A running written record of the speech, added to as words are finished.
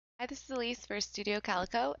Hi, this is Elise for Studio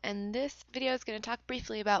Calico, and this video is going to talk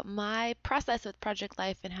briefly about my process with Project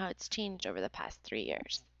Life and how it's changed over the past 3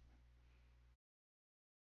 years.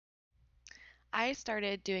 I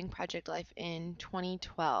started doing Project Life in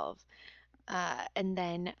 2012, and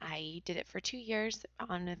then I did it for 2 years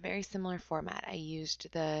on a very similar format. I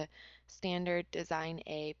used the standard Design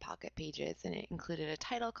A pocket pages, and it included a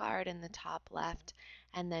title card in the top left,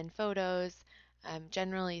 and then photos,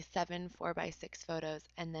 generally 7 4x6 photos,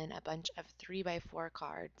 and then a bunch of 3x4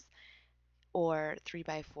 cards or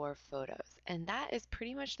 3x4 photos. And that is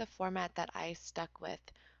pretty much the format that I stuck with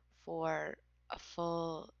for a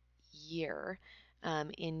full year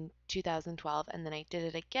in 2012, and then I did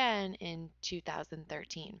it again in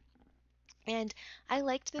 2013. And I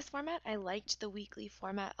liked this format. I liked the weekly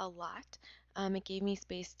format a lot. It gave me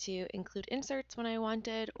space to include inserts when I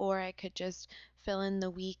wanted, or I could just fill in the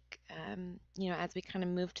week, as we kind of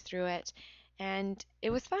moved through it. And it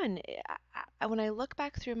was fun. When I look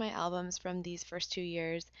back through my albums from these first 2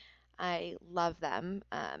 years, I love them,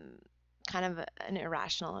 kind of an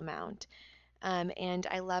irrational amount. And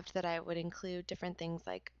I loved that I would include different things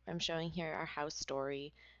like I'm showing here our house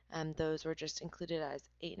story. Those were just included as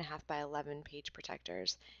 8.5 by 11 page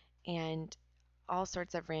protectors, and all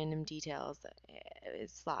sorts of random details,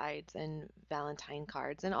 slides and Valentine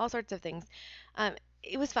cards and all sorts of things.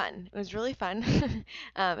 It was fun. It was really fun,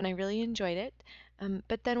 and I really enjoyed it.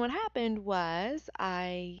 But then what happened was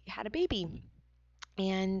I had a baby,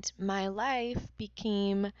 and my life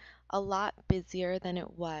became a lot busier than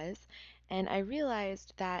it was. And I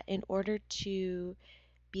realized that in order to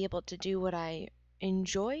be able to do what I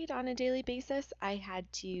enjoyed on a daily basis, I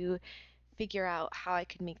had to figure out how I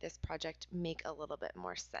could make this project make a little bit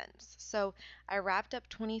more sense. So I wrapped up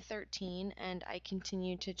 2013 and I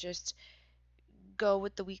continued to just go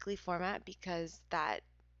with the weekly format because that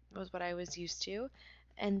was what I was used to.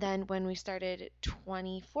 And then when we started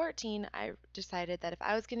 2014, I decided that if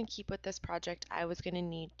I was going to keep with this project, I was going to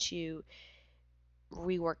need to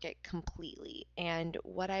rework it completely. And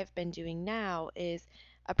what I've been doing now is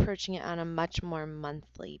approaching it on a much more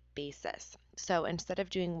monthly basis. So instead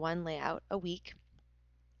of doing one layout a week,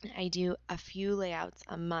 I do a few layouts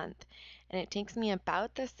a month. And it takes me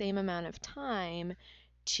about the same amount of time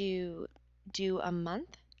to do a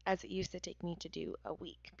month as it used to take me to do a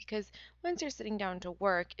week. Because once you're sitting down to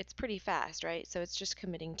work, it's pretty fast, right? So it's just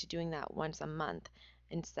committing to doing that once a month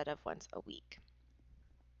instead of once a week.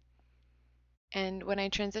 And when I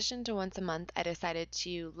transitioned to once a month, I decided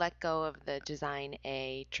to let go of the Design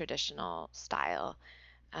A traditional style.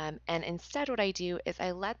 And instead, what I do is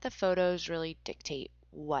I let the photos really dictate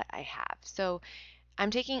what I have. So I'm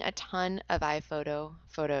taking a ton of iPhoto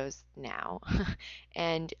photos now,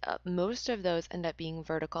 and most of those end up being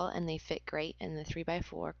vertical and they fit great in the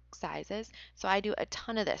 3x4 sizes. So I do a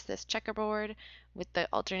ton of this checkerboard with the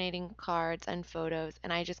alternating cards and photos,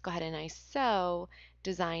 and I just go ahead and I sew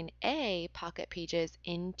Design A pocket pages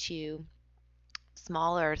into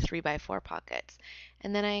smaller 3x4 pockets.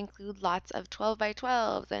 And then I include lots of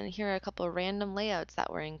 12x12s, and here are a couple of random layouts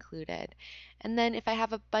that were included. And then if I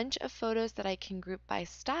have a bunch of photos that I can group by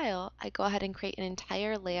style, I go ahead and create an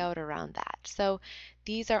entire layout around that. So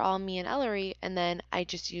these are all me and Ellery, and then I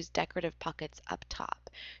just use decorative pockets up top.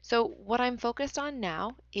 So what I'm focused on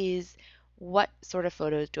now is what sort of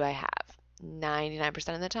photos do I have?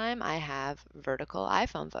 99% of the time, I have vertical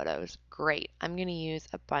iPhone photos. Great. I'm going to use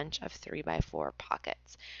a bunch of 3x4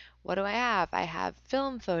 pockets. What do I have? I have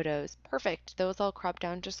film photos. Perfect. Those I'll crop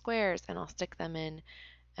down to squares and I'll stick them in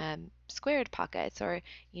squared pockets. Or,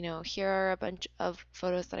 here are a bunch of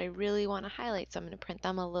photos that I really want to highlight, so I'm going to print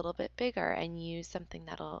them a little bit bigger and use something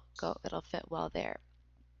that'll fit well there.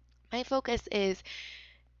 My focus is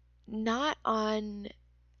not on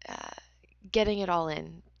uh, getting it all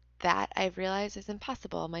in. That I've realized is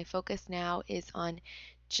impossible. My focus now is on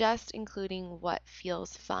just including what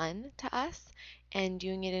feels fun to us and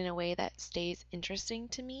doing it in a way that stays interesting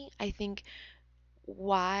to me. I think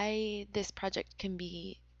why this project can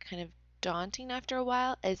be kind of daunting after a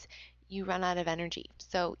while is you run out of energy.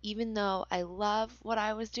 So even though I love what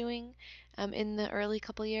I was doing in the early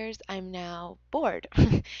couple years, I'm now bored.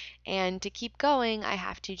 And to keep going, I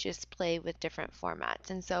have to just play with different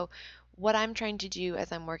formats. And so what I'm trying to do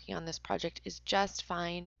as I'm working on this project is just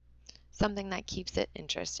find something that keeps it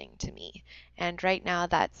interesting to me. And right now,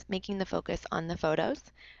 that's making the focus on the photos.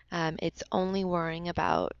 It's only worrying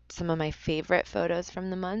about some of my favorite photos from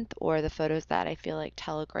the month or the photos that I feel like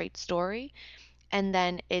tell a great story. And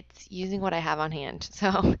then it's using what I have on hand.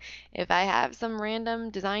 So if I have some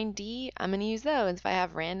random design D, I'm going to use those. If I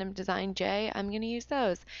have random design J, I'm going to use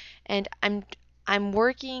those. And I'm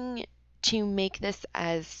working to make this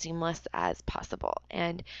as seamless as possible.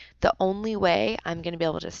 And the only way I'm going to be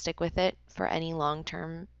able to stick with it for any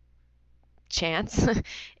long-term chance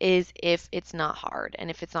is if it's not hard and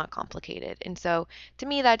if it's not complicated. And so to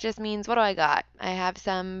me, that just means, what do I got? I have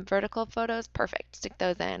some vertical photos, perfect, stick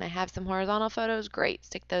those in. I have some horizontal photos, great,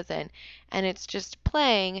 stick those in. And it's just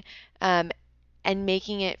playing and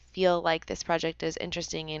making it feel like this project is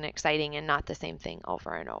interesting and exciting and not the same thing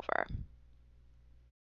over and over.